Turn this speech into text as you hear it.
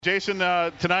Jason,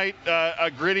 tonight, a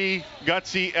gritty,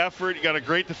 gutsy effort. You got a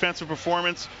great defensive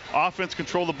performance. Offense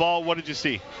controlled the ball. What did you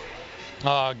see?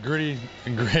 Gritty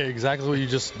and great, exactly what you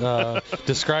just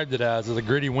described it as a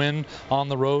gritty win on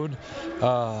the road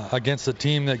against a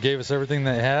team that gave us everything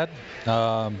they had.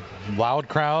 Loud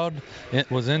crowd,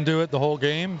 it was into it the whole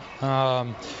game.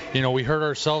 We hurt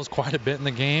ourselves quite a bit in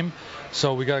the game,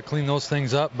 so we got to clean those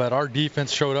things up. But our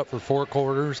defense showed up for 4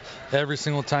 quarters. Every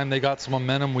single time they got some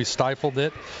momentum, we stifled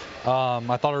it.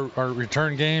 I thought our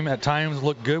return game at times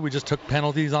looked good. We just took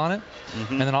penalties on it.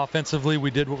 And then offensively, we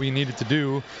did what we needed to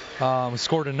do. We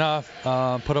scored enough,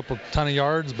 put up a ton of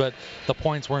yards, but the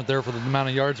points weren't there for the amount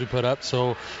of yards we put up.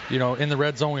 So, in the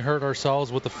red zone, we hurt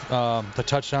ourselves with the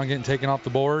touchdown getting taken off the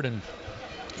board. And,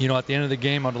 at the end of the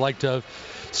game, I'd like to have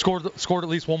scored at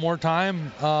least one more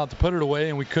time to put it away,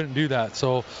 and we couldn't do that.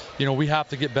 So, we have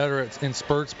to get better in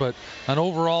spurts. But an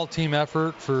overall team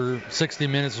effort for 60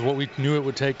 minutes is what we knew it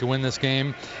would take to win this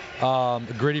game. A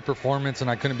gritty performance,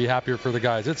 and I couldn't be happier for the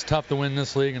guys. It's tough to win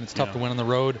this league, and it's tough to win on the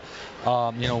road.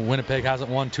 Winnipeg hasn't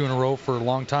won 2 in a row for a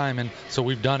long time, and so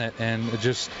we've done it, and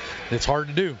it's hard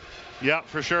to do. Yeah,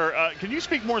 for sure. Can you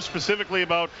speak more specifically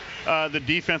about the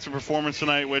defensive performance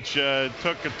tonight, which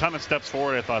took a ton of steps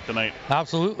forward, I thought, tonight?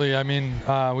 Absolutely. I mean,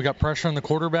 we got pressure on the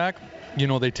quarterback.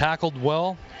 They tackled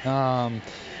well.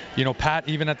 Pat,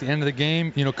 even at the end of the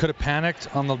game, could have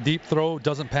panicked on the deep throw.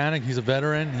 Doesn't panic. He's a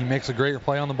veteran. He makes a great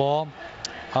play on the ball.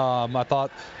 I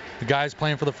thought the guys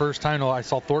playing for the first time, I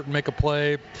saw Thornton make a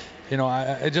play.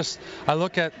 I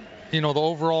look at the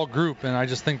overall group, and I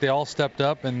just think they all stepped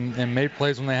up and made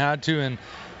plays when they had to,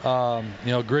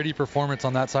 and gritty performance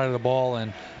on that side of the ball.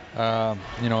 And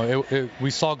we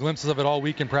saw glimpses of it all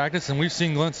week in practice, and we've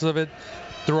seen glimpses of it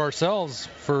through ourselves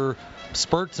for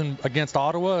spurts against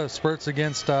Ottawa, spurts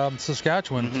against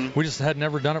Saskatchewan. We just had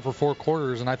never done it for 4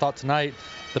 quarters, and I thought tonight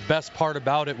the best part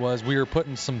about it was we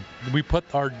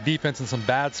put our defense in some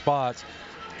bad spots,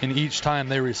 and each time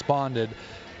they responded.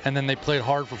 And then they played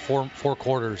hard for four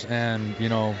quarters and,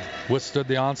 withstood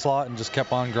the onslaught and just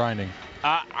kept on grinding.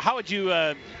 How would you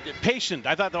patient?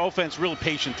 I thought the offense really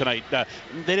patient tonight.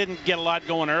 They didn't get a lot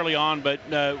going early on, but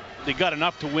they got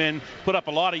enough to win, put up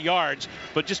a lot of yards,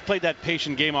 but just played that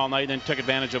patient game all night and took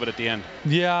advantage of it at the end.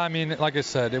 Yeah, I mean, like I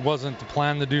said, it wasn't the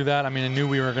plan to do that. I mean, I knew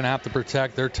we were going to have to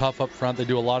protect. They're tough up front. They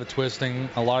do a lot of twisting,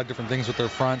 a lot of different things with their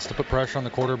fronts to put pressure on the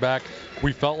quarterback.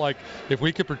 We felt like if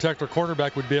we could protect our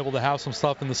quarterback, we'd be able to have some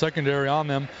stuff in the secondary on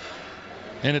them.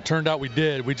 And it turned out we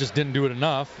did. We just didn't do it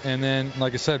enough. And then,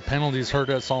 like I said, penalties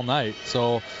hurt us all night.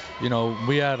 So,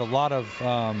 we had a lot of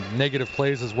negative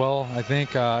plays as well, I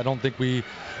think. I don't think we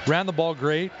ran the ball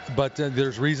great, but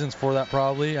there's reasons for that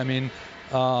probably. I mean,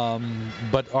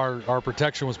 but our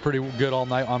protection was pretty good all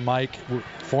night on Mike,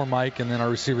 for Mike, and then our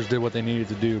receivers did what they needed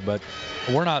to do. But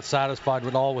we're not satisfied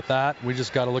with that. We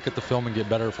just got to look at the film and get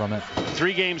better from it.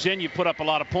 3 games in, you put up a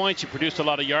lot of points, you produced a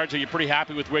lot of yards. Are you pretty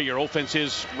happy with where your offense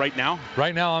is right now?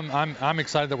 Right now, I'm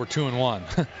excited that we're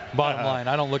 2-1. Bottom line,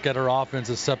 I don't look at our offense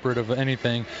as separate of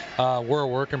anything. We're a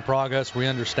work in progress. We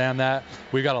understand that.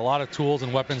 We got a lot of tools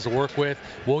and weapons to work with.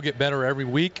 We'll get better every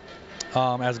week.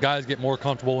 As guys get more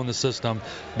comfortable in the system.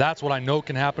 That's what I know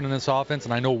can happen in this offense,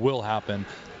 and I know will happen.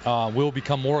 We'll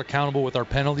become more accountable with our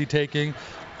penalty taking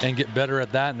and get better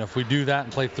at that. And if we do that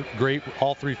and play great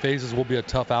all 3 phases, we'll be a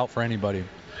tough out for anybody.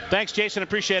 Thanks, Jason.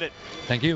 Appreciate it. Thank you.